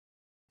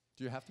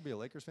Do you have to be a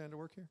Lakers fan to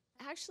work here?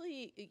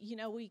 Actually,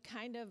 we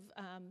kind of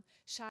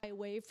shy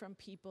away from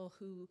people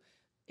who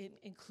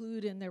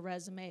include in their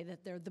resume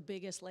that they're the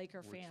biggest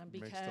Laker fan,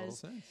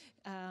 because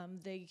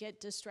they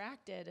get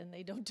distracted and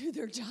they don't do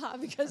their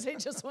job because they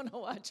just want to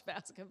watch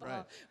basketball.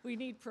 Right. We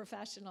need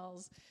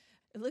professionals.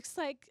 It looks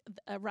like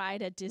a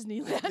ride at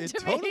Disneyland It to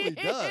totally me.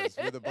 does,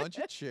 with a bunch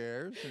of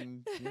chairs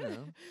and,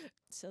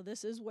 So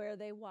this is where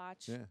they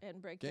watch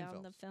and break Game down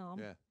films. the film.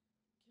 Yeah.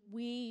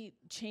 We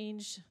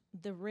changed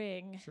the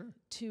ring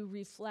to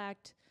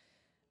reflect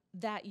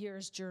that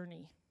year's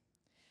journey.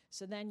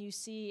 So then you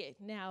see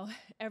now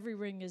every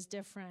ring is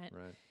different,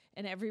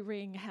 and every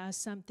ring has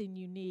something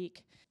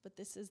unique. But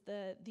this is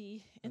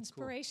the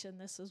inspiration.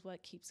 Cool. This is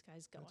what keeps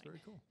guys going. That's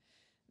very cool.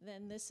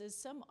 Then this is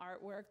some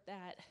artwork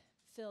that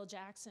Phil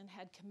Jackson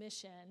had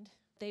commissioned.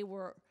 They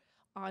were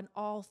on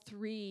all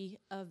three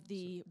of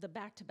the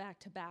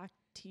back-to-back-to-back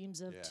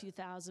teams of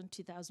 2000,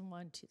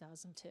 2001,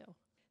 2002.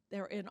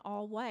 They're in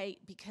all white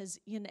because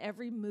in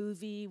every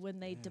movie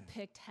when they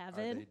depict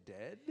heaven... Are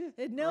they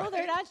dead? No,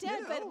 they're not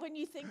dead, but when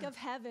you think of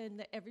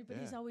heaven,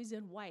 everybody's always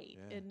in white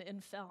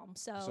in film.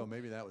 So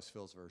maybe that was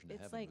Phil's version of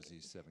heaven, like, was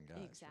these 7 guys,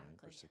 exactly.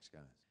 right? Or 6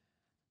 guys.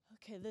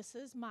 Okay, this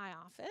is my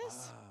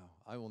office.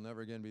 Wow. I will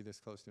never again be this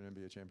close to an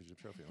NBA championship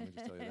trophy. Let me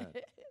just tell you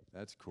that.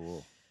 That's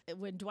cool.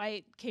 When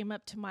Dwight came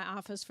up to my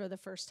office for the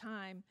first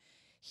time,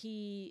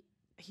 he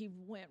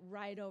went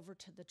right over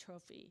to the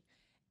trophy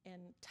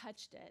and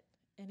touched it.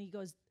 And he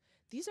goes,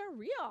 "These are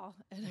real."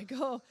 And I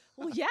go,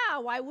 "Well, yeah,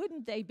 why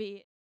wouldn't they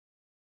be?"